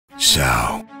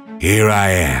So, here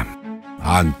I am,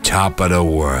 on top of the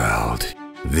world,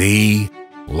 the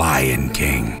Lion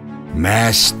King,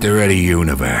 master of the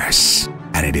universe,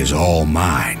 and it is all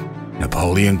mine.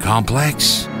 Napoleon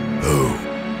complex? Who?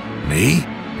 Me?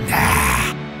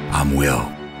 Nah, I'm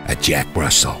Will, a Jack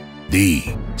Russell, the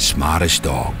smartest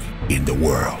dog in the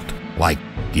world. Like,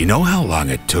 do you know how long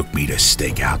it took me to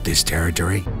stake out this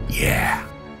territory? Yeah,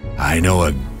 I know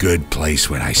a good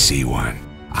place when I see one.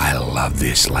 I love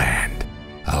this land.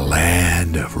 A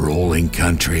land of rolling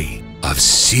country, of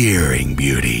searing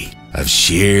beauty, of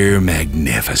sheer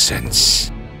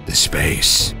magnificence. The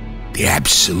space, the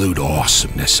absolute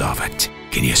awesomeness of it.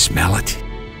 Can you smell it?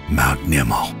 Mount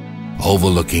Nimmel,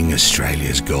 overlooking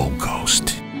Australia's Gold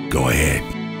Coast. Go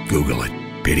ahead, Google it.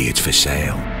 Pity it's for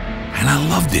sale. And I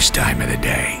love this time of the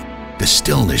day. The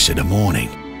stillness of the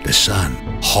morning, the sun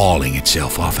hauling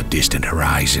itself off a distant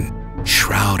horizon,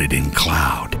 shrouded in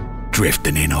cloud,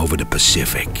 drifting in over the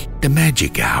Pacific. The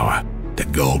magic hour, the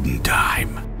golden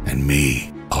time, and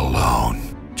me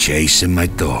alone, chasing my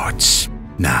thoughts.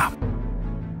 Now,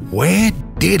 where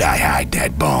did I hide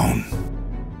that bone?